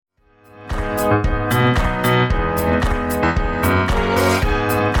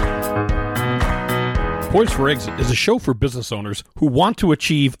Poised for Exit is a show for business owners who want to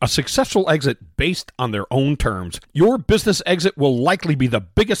achieve a successful exit based on their own terms. Your business exit will likely be the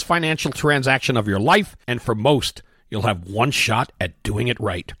biggest financial transaction of your life, and for most, you'll have one shot at doing it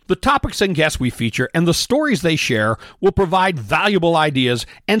right. The topics and guests we feature and the stories they share will provide valuable ideas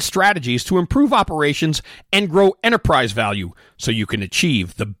and strategies to improve operations and grow enterprise value so you can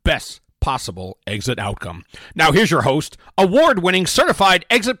achieve the best possible exit outcome. Now here's your host, award-winning certified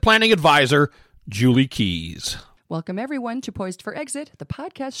exit planning advisor, Julie Keys. Welcome, everyone, to Poised for Exit, the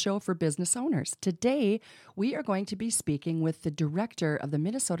podcast show for business owners. Today, we are going to be speaking with the director of the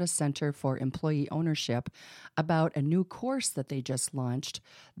Minnesota Center for Employee Ownership about a new course that they just launched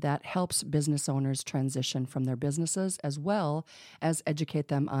that helps business owners transition from their businesses as well as educate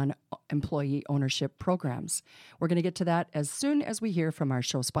them on employee ownership programs. We're going to get to that as soon as we hear from our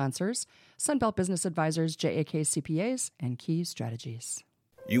show sponsors, Sunbelt Business Advisors, JAK CPAs, and Key Strategies.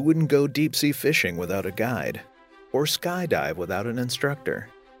 You wouldn't go deep-sea fishing without a guide, or skydive without an instructor.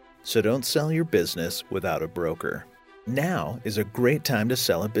 So don't sell your business without a broker. Now is a great time to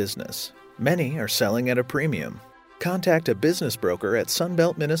sell a business. Many are selling at a premium. Contact a business broker at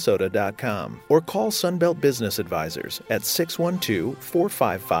sunbeltminnesota.com or call Sunbelt Business Advisors at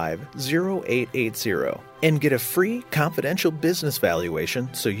 612-455-0880 and get a free confidential business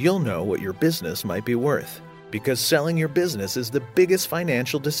valuation so you'll know what your business might be worth. Because selling your business is the biggest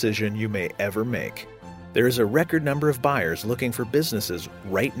financial decision you may ever make. There is a record number of buyers looking for businesses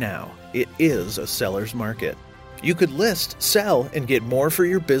right now. It is a seller's market. You could list, sell, and get more for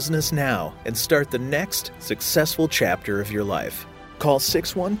your business now and start the next successful chapter of your life. Call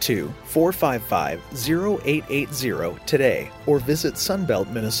 612-455-0880 today or visit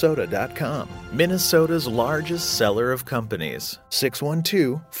sunbeltminnesota.com. Minnesota's largest seller of companies.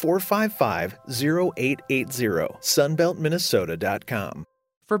 612-455-0880. sunbeltminnesota.com.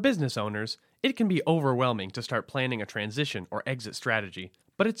 For business owners, it can be overwhelming to start planning a transition or exit strategy,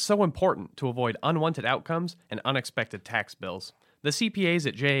 but it's so important to avoid unwanted outcomes and unexpected tax bills. The CPAs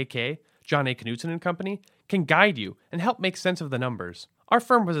at JAK, John A. Knutson and Company, can guide you and help make sense of the numbers. Our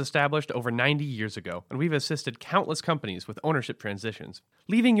firm was established over 90 years ago, and we've assisted countless companies with ownership transitions.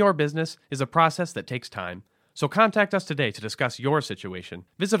 Leaving your business is a process that takes time. So contact us today to discuss your situation.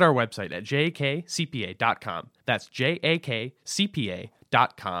 Visit our website at jakcpa.com. That's jakcpa.com.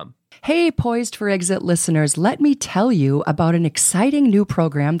 Hey, Poised for Exit listeners, let me tell you about an exciting new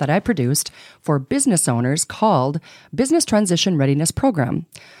program that I produced for business owners called Business Transition Readiness Program.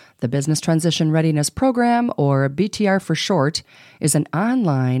 The Business Transition Readiness Program, or BTR for short, is an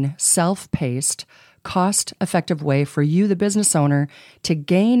online, self-paced, cost-effective way for you, the business owner, to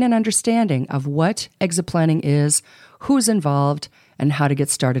gain an understanding of what exit planning is, who's involved, and how to get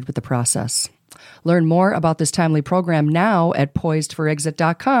started with the process. Learn more about this timely program now at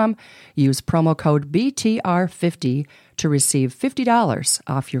poisedforexit.com. Use promo code BTR50 to receive $50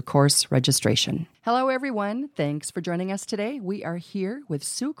 off your course registration. Hello, everyone. Thanks for joining us today. We are here with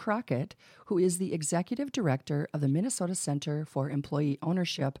Sue Crockett, who is the Executive Director of the Minnesota Center for Employee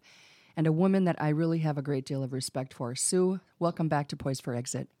Ownership, and a woman that I really have a great deal of respect for. Sue, welcome back to Poised for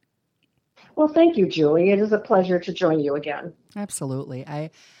Exit. Well, thank you, Julie. It is a pleasure to join you again. Absolutely.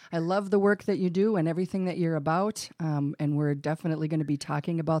 I love the work that you do and everything that you're about, and we're definitely going to be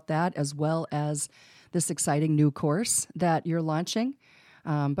talking about that as well as this exciting new course that you're launching.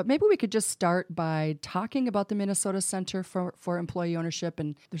 But maybe we could just start by talking about the Minnesota Center for Employee Ownership,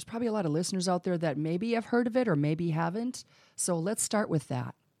 and there's probably a lot of listeners out there that maybe have heard of it or maybe haven't, so let's start with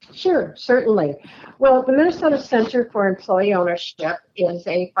that. Sure, certainly. Well, the Minnesota Center for Employee Ownership is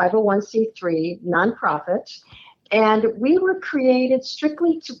a 501c3 nonprofit, and we were created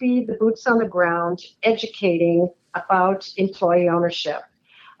strictly to be the boots on the ground educating about employee ownership.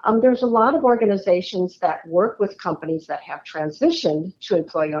 There's a lot of organizations that work with companies that have transitioned to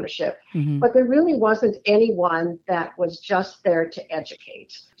employee ownership, but there really wasn't anyone that was just there to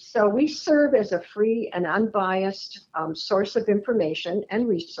educate. So we serve as a free and unbiased source of information and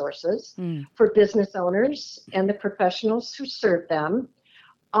resources for business owners and the professionals who serve them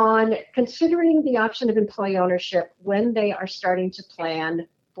on considering the option of employee ownership when they are starting to plan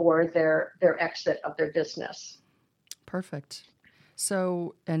for their exit of their business. Perfect.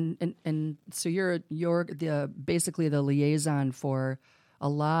 So so you're basically the liaison for a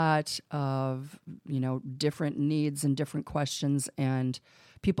lot of different needs and different questions and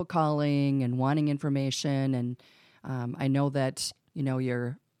people calling and wanting information, and I know that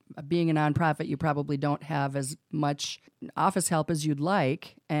you're being a nonprofit, you probably don't have as much office help as you'd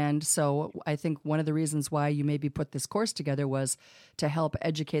like. And so I think one of the reasons why you maybe put this course together was to help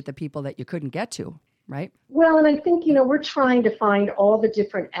educate the people that you couldn't get to, right? Well, and I think, we're trying to find all the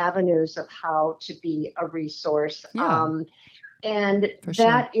different avenues of how to be a resource. Yeah, and for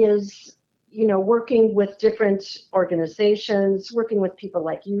that is, working with different organizations, working with people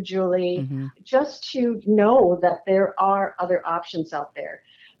like you, Julie, just to know that there are other options out there.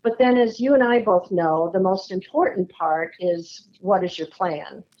 But then, as you and I both know, the most important part is, what is your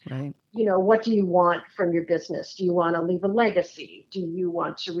plan? Right. What do you want from your business? Do you want to leave a legacy? Do you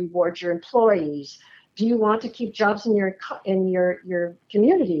want to reward your employees? Do you want to keep jobs in your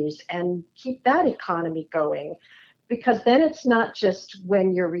communities and keep that economy going? Because then it's not just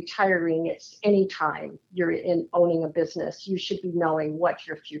when you're retiring, it's any time you're owning a business. You should be knowing what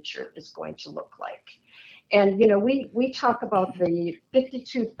your future is going to look like. And, we talk about the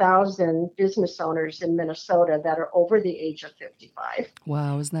 52,000 business owners in Minnesota that are over the age of 55.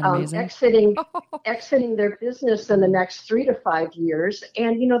 Wow, isn't that amazing? Exiting their business in the next 3 to 5 years.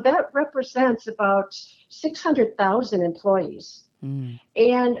 And, that represents about 600,000 employees.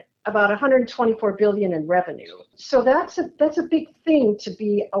 And about 124 billion in revenue. So that's a big thing to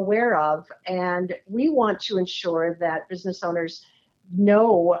be aware of. And we want to ensure that business owners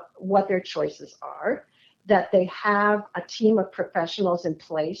know what their choices are, that they have a team of professionals in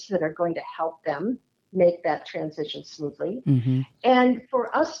place that are going to help them make that transition smoothly. And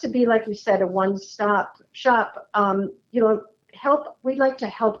for us to be, like you said, a one-stop shop, we'd like to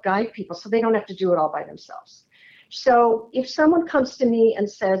help guide people so they don't have to do it all by themselves. So if someone comes to me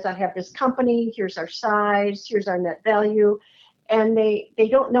and says, I have this company, here's our size, here's our net value, and they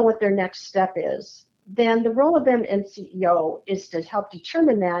don't know what their next step is, then the role of MNCEO is to help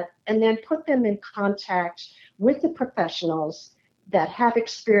determine that and then put them in contact with the professionals that have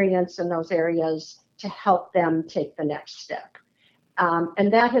experience in those areas to help them take the next step.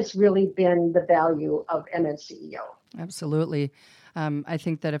 And that has really been the value of MNCEO. Absolutely. I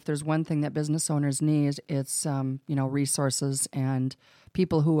think that if there's one thing that business owners need, it's, resources and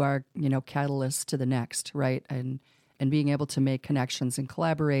people who are, catalysts to the next, right? And being able to make connections and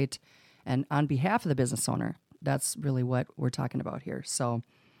collaborate. And on behalf of the business owner, that's really what we're talking about here. So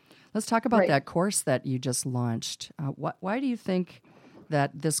let's talk about that course that you just launched. Why do you think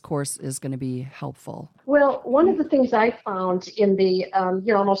that this course is going to be helpful? Well, one of the things I found in the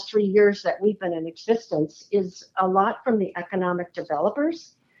almost 3 years that we've been in existence is a lot from the economic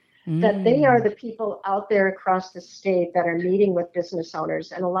developers, that they are the people out there across the state that are meeting with business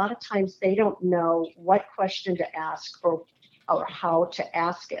owners. And a lot of times they don't know what question to ask or how to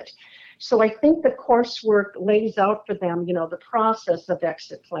ask it. So I think the coursework lays out for them, the process of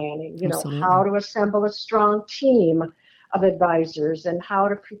exit planning, how to assemble a strong team of advisors and how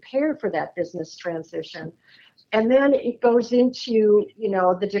to prepare for that business transition. And then it goes into,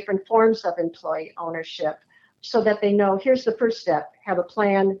 the different forms of employee ownership so that they know, here's the first step, have a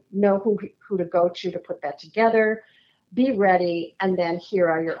plan, know who to go to put that together, be ready, and then here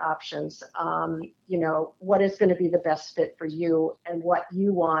are your options. What is going to be the best fit for you and what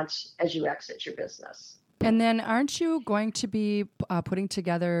you want as you exit your business. And then aren't you going to be putting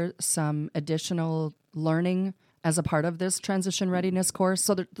together some additional learning as a part of this transition readiness course?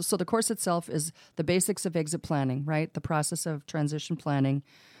 So the course itself is the basics of exit planning, right? The process of transition planning,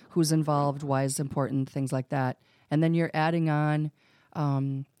 who's involved, why is important, things like that. And then you're adding on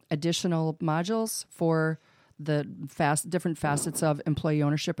additional modules for the different facets of employee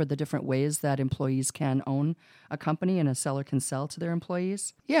ownership, or the different ways that employees can own a company and a seller can sell to their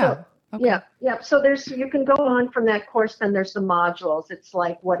employees. Yeah. So, okay. Yeah. So you can go on from that course, then there's the modules. It's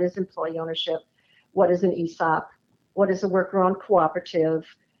like, what is employee ownership? What is an ESOP? What is a worker-owned cooperative?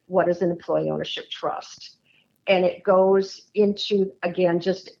 What is an employee ownership trust? And it goes into, again,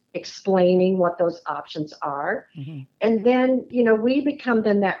 just explaining what those options are. And then, we become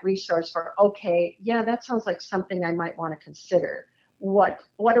then that resource for, okay, yeah, that sounds like something I might want to consider. What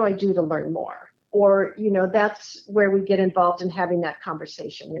do I do to learn more? Or, that's where we get involved in having that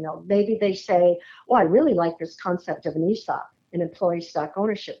conversation. Maybe they say, well, I really like this concept of an ESOP, an employee stock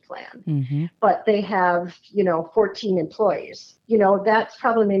ownership plan, but they have, 14 employees. That's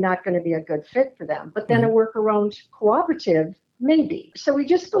probably not going to be a good fit for them. But then a worker-owned cooperative, maybe. So we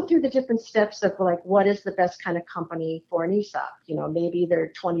just go through the different steps of like, what is the best kind of company for an ESOP? Maybe they're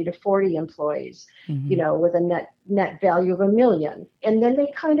 20 to 40 employees, with a net value of $1 million. And then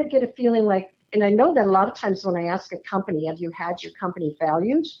they kind of get a feeling like, and I know that a lot of times when I ask a company, have you had your company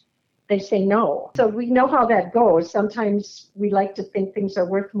valued? they say no. So we know how that goes. Sometimes we like to think things are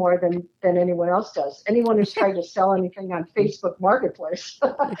worth more than anyone else does. Anyone who's tried to sell anything on Facebook Marketplace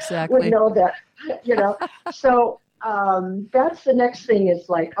would know that, So that's the next thing is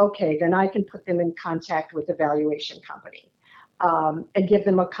like, okay, then I can put them in contact with a valuation company and give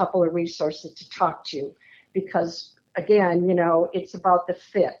them a couple of resources to talk to, because again, it's about the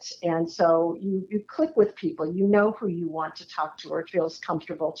fit. And so you click with people, who you want to talk to or feels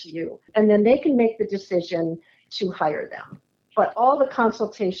comfortable to you. And then they can make the decision to hire them. But all the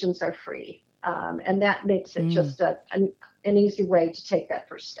consultations are free. And that makes it just an easy way to take that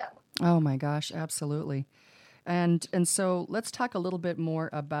first step. Oh my gosh, absolutely. And so let's talk a little bit more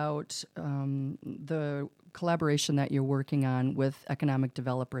about the collaboration that you're working on with economic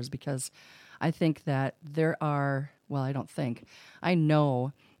developers, because I think that I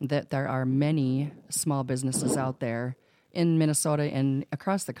know that there are many small businesses out there in Minnesota and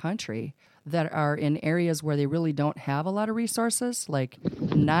across the country that are in areas where they really don't have a lot of resources. Like,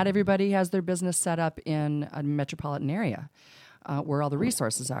 not everybody has their business set up in a metropolitan area where all the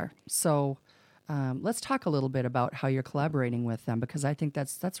resources are. So let's talk a little bit about how you're collaborating with them, because I think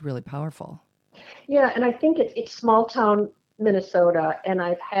that's really powerful. Yeah, and I think it's small town Minnesota, and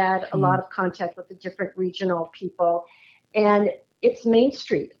I've had a lot of contact with the different regional people, and it's Main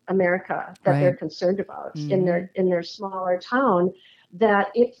Street America that they're concerned about in their smaller town. That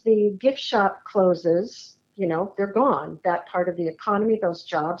if the gift shop closes, they're gone. That part of the economy, those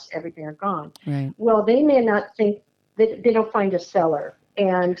jobs, everything are gone. Right. Well, they may not think that they don't find a seller,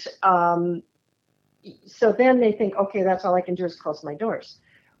 and so then they think, okay, that's all I can do is close my doors.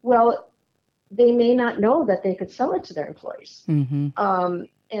 Well, they may not know that they could sell it to their employees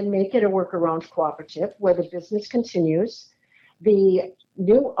and make it a worker-owned cooperative where the business continues. The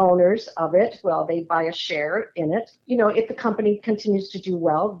new owners of it, well, they buy a share in it. If the company continues to do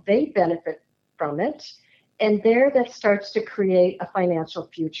well, they benefit from it. And there that starts to create a financial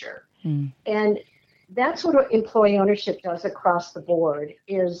future. And that's what employee ownership does across the board,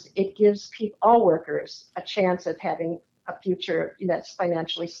 is it gives all workers a chance of having a future that's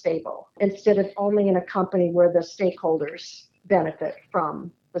financially stable, instead of only in a company where the stakeholders benefit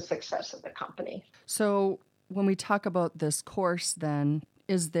from the success of the company. So when we talk about this course, then,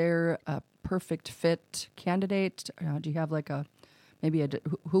 is there a perfect fit candidate? Do you have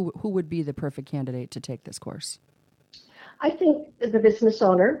who would be the perfect candidate to take this course? I think the business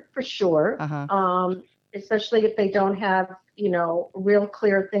owner, for sure, especially if they don't have, a real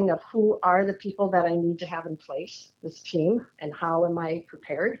clear thing of who are the people that I need to have in place, this team, and how am I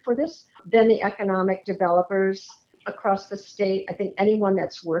prepared for this. Then the economic developers across the state, I think anyone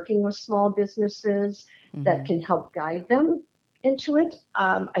that's working with small businesses that can help guide them into it.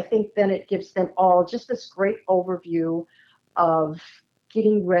 I think then it gives them all just this great overview of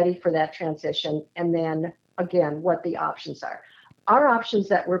getting ready for that transition. And then again, what the options are. Our options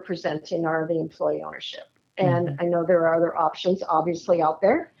that we're presenting are the employee ownership. And I know there are other options obviously out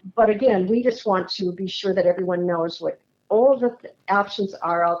there, but again, we just want to be sure that everyone knows what all the options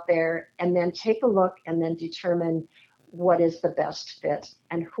are out there, and then take a look and then determine what is the best fit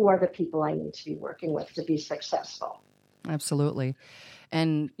and who are the people I need to be working with to be successful. Absolutely.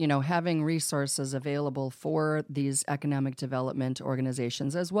 And, having resources available for these economic development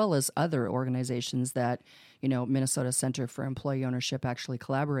organizations, as well as other organizations that, Minnesota Center for Employee Ownership actually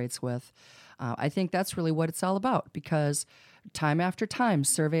collaborates with, I think that's really what it's all about, because time after time,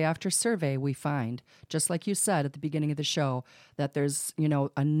 survey after survey, we find, just like you said at the beginning of the show, that there's,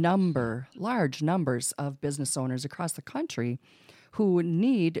 large numbers of business owners across the country who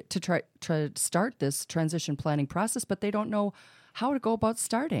need to try to start this transition planning process, but they don't know how to go about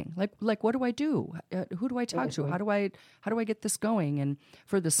starting. Like what do I do? Who do I talk to? How do I get this going? And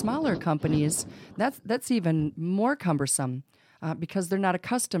for the smaller companies, that's even more cumbersome. Because they're not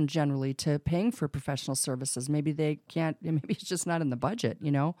accustomed generally to paying for professional services. Maybe they can't, maybe it's just not in the budget,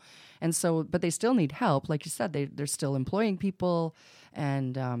 And so, but they still need help. Like you said, they're still employing people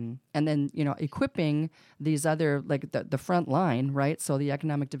and then, equipping these other, like the front line, right? So the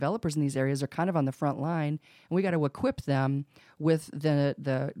economic developers in these areas are kind of on the front line, and we got to equip them with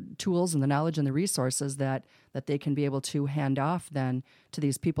the tools and the knowledge and the resources that they can be able to hand off then to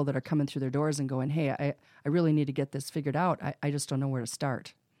these people that are coming through their doors and going, hey, I really need to get this figured out. I just don't know where to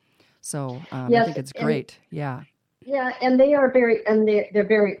start. So yes, I think it's great. Yeah. Yeah, and they are they're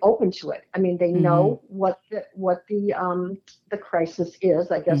very open to it. I mean, they know what the crisis is.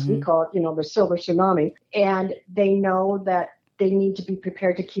 I guess we call it, the silver tsunami, and they know that they need to be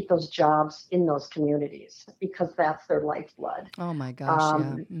prepared to keep those jobs in those communities because that's their lifeblood. Oh my gosh,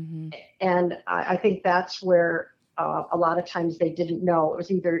 yeah. And I think that's where A lot of times they didn't know. It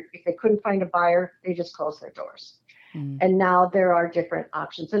was either if they couldn't find a buyer, they just closed their doors. And now there are different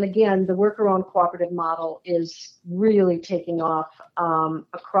options. And again, the worker-owned cooperative model is really taking off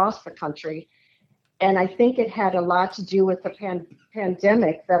across the country. And I think it had a lot to do with the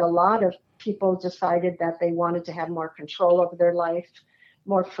pandemic, that a lot of people decided that they wanted to have more control over their life,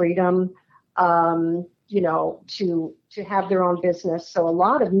 more freedom, to have their own business. So a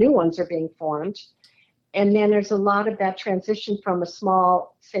lot of new ones are being formed. And then there's a lot of that transition from a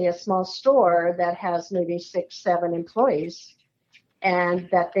small store that has maybe 6, 7 employees, and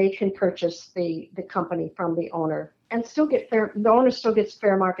that they can purchase the company from the owner and still get the owner still gets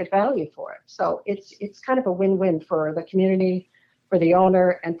fair market value for it. So it's kind of a win-win for the community, for the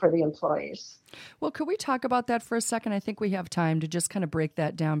owner, and for the employees. Well, could we talk about that for a second? I think we have time to just kind of break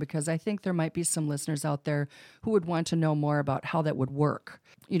that down, because I think there might be some listeners out there who would want to know more about how that would work.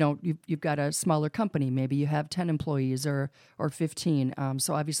 You've got a smaller company. Maybe you have 10 employees or 15.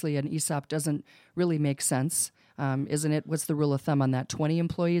 So obviously an ESOP doesn't really make sense, isn't it? What's the rule of thumb on that? 20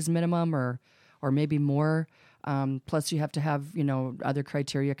 employees minimum or maybe more? Plus you have to have, other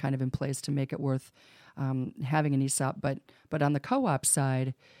criteria kind of in place to make it worth having an ESOP. But on the co-op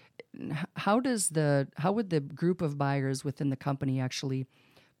side, how would the group of buyers within the company actually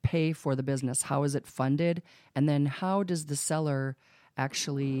pay for the business? How is it funded? And then how does the seller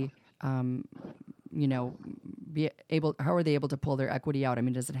actually, how are they able to pull their equity out? I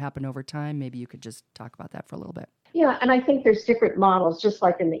mean, does it happen over time? Maybe you could just talk about that for a little bit. Yeah, and I think there's different models, just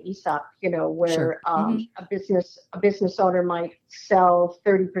like in the ESOP, where Sure. a business owner might sell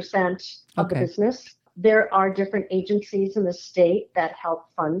 30% of the business. There are different agencies in the state that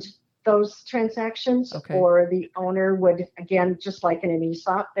help fund those transactions, or the owner would, again, just like in an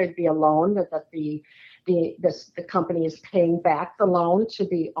ESOP, there'd be a loan that the company is paying back the loan to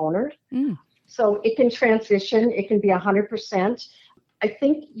the owner. So it can transition. It can be 100%. I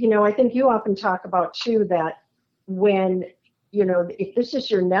think you often talk about too that when, if this is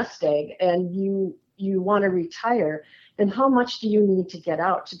your nest egg and you want to retire, then how much do you need to get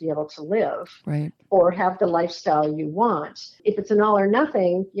out to be able to live, right, or have the lifestyle you want? If it's an all or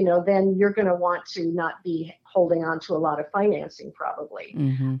nothing, then you're going to want to not be holding on to a lot of financing probably.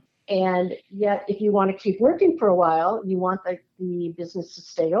 And yet, if you want to keep working for a while, you want the business to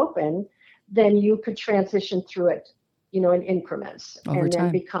stay open, then you could transition through it, in increments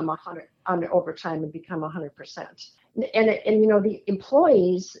then become 100 over time and become 100%. And the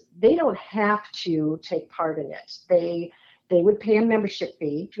employees, they don't have to take part in it. They would pay a membership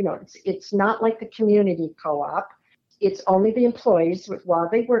fee. It's not like the community co-op. It's only the employees while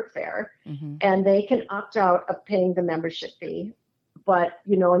they work there, and they can opt out of paying the membership fee. But,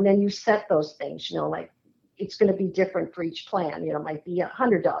 and then you set those things, like it's going to be different for each plan. It might be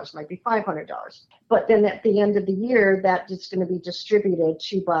 $100, might be $500. But then at the end of the year, that is going to be distributed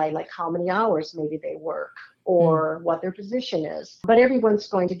by like how many hours maybe they work or what their position is. But everyone's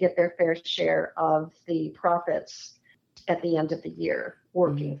going to get their fair share of the profits at the end of the year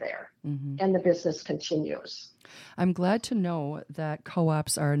working there. And the business continues. I'm glad to know that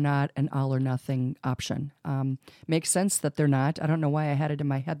co-ops are not an all or nothing option. Makes sense that they're not. I don't know why I had it in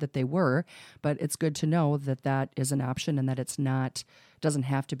my head that they were, but it's good to know that that is an option and that it's not, doesn't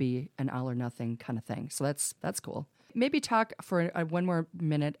have to be an all or nothing kind of thing. So that's cool. Maybe talk for one more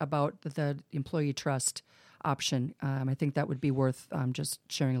minute about the employee trust option. I think that would be worth just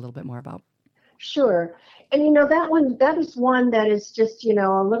sharing a little bit more about. Sure. And, that is one that is just,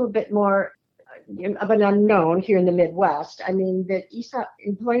 a little bit more of an unknown here in the Midwest. I mean, the ESOP,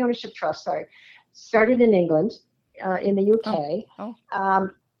 Employee Ownership Trust, started in England, in the UK,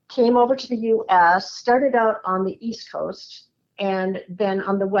 came over to the US, started out on the East Coast, and then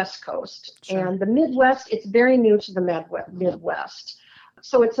on the West Coast. Sure. And the Midwest, it's very new to the Midwest.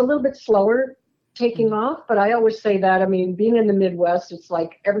 So it's a little bit slower taking off, but I always say that, being in the Midwest, it's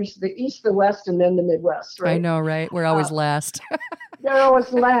like the East, the West, and then the Midwest, right? I know, right? We're always last. They're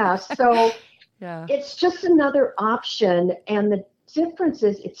always last. So yeah, it's just another option. And the difference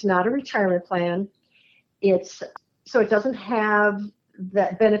is it's not a retirement plan. So it doesn't have the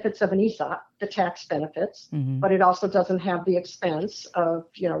benefits of an ESOP, the tax benefits, but it also doesn't have the expense of,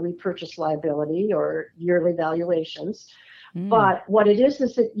 repurchase liability or yearly valuations. But what it is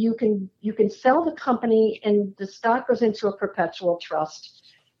that you can sell the company and the stock goes into a perpetual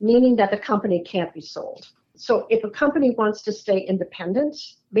trust, meaning that the company can't be sold. So if a company wants to stay independent,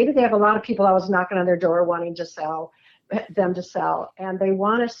 maybe they have a lot of people always knocking on their door wanting to sell, and they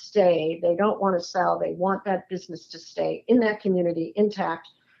want to stay, they don't want to sell, they want that business to stay in that community intact,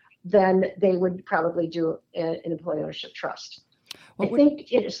 then they would probably do an employee ownership trust. I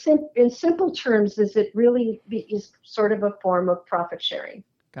think in simple terms is it really is sort of a form of profit sharing.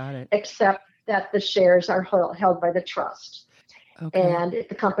 Got it. Except that the shares are held by the trust. Okay. And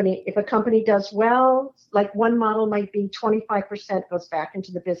if a company does well, like one model might be 25% goes back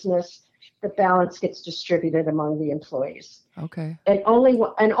into the business, the balance gets distributed among the employees. Okay. And only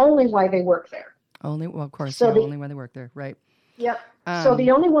while they work there. Only when they work there, right? Yep. So the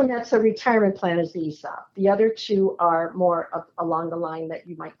only one that's a retirement plan is the ESOP. The other two are more along the line that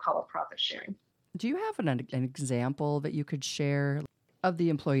you might call a profit sharing. Do you have an example that you could share of the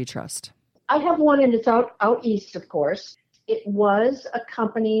employee trust? I have one, and it's out east, of course. It was a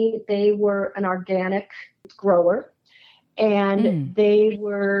company. They were an organic grower, and they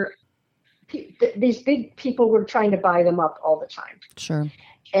were these big people were trying to buy them up all the time. Sure.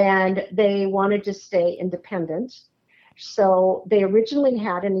 And they wanted to stay independent. So they originally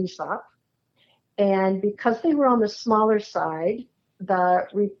had an ESOP, and because they were on the smaller side, the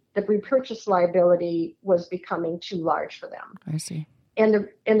repurchase liability was becoming too large for them. I see. And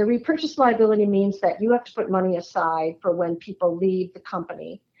the repurchase liability means that you have to put money aside for when people leave the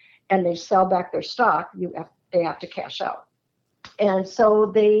company and they sell back their stock, they have to cash out. And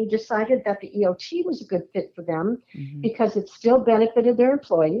so they decided that the EOT was a good fit for them because it still benefited their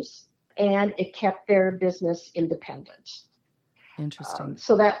employees and it kept their business independent. Interesting.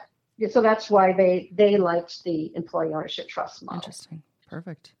 So that's why they liked the employee ownership trust model. Interesting.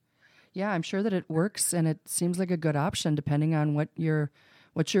 Perfect. Yeah, I'm sure that it works, and it seems like a good option depending on what you're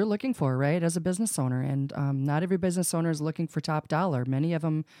looking for, right, as a business owner. And not every business owner is looking for top dollar. Many of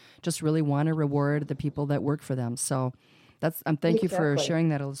them just really want to reward the people that work for them. So thank you for sharing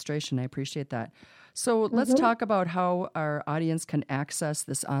that illustration. I appreciate that. So let's talk about how our audience can access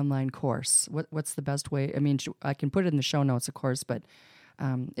this online course. What's the best way? I mean, I can put it in the show notes, of course, but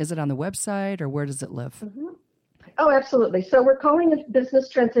is it on the website, or where does it live? Oh, absolutely. So we're calling it Business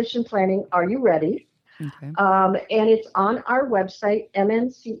Transition Planning. Are you ready? Okay. And it's on our website,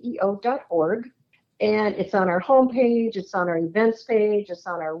 MNCEO.org. And it's on our homepage, it's on our events page, it's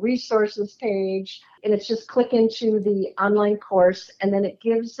on our resources page. And it's just click into the online course, and then it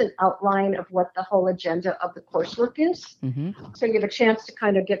gives an outline of what the whole agenda of the coursework is. So you have a chance to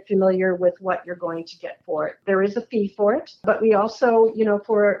kind of get familiar with what you're going to get for it. There is a fee for it, but we also,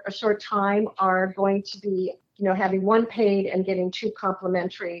 for a short time are going to be having one paid and getting 2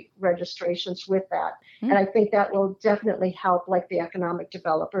 complimentary registrations with that. And I think that will definitely help, like the economic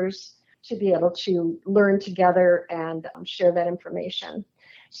developers, to be able to learn together and share that information.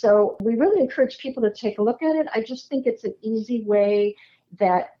 So we really encourage people to take a look at it. I just think it's an easy way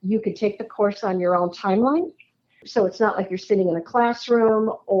that you could take the course on your own timeline. So it's not like you're sitting in a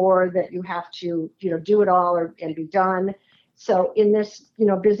classroom or that you have to, do it all and be done. So in this,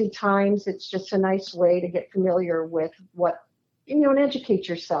 busy times, it's just a nice way to get familiar with what, and educate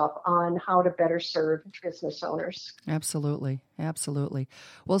yourself on how to better serve business owners. Absolutely. Absolutely.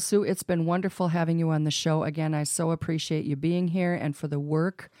 Well, Sue, it's been wonderful having you on the show. Again, I so appreciate you being here and for the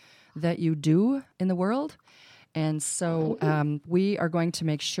work that you do in the world. And so we are going to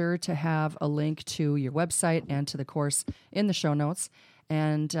make sure to have a link to your website and to the course in the show notes.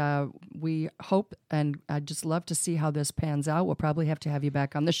 And we hope, and I'd just love to see how this pans out. We'll probably have to have you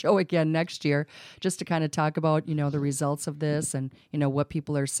back on the show again next year just to kind of talk about, the results of this and, what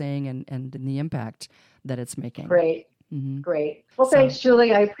people are saying and the impact that it's making. Great. Great. Well, thanks,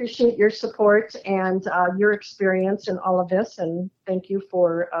 Julie. I appreciate your support and your experience in all of this. And thank you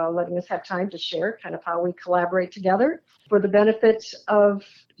for letting us have time to share kind of how we collaborate together for the benefits of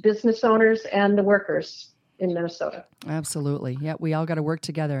business owners and the workers in Minnesota. Absolutely. Yeah, we all got to work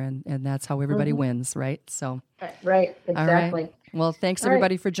together, and that's how everybody wins, right? So. Right, exactly. All right. Well, thanks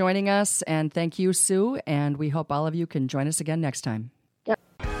everybody for joining us, and thank you, Sue, and we hope all of you can join us again next time.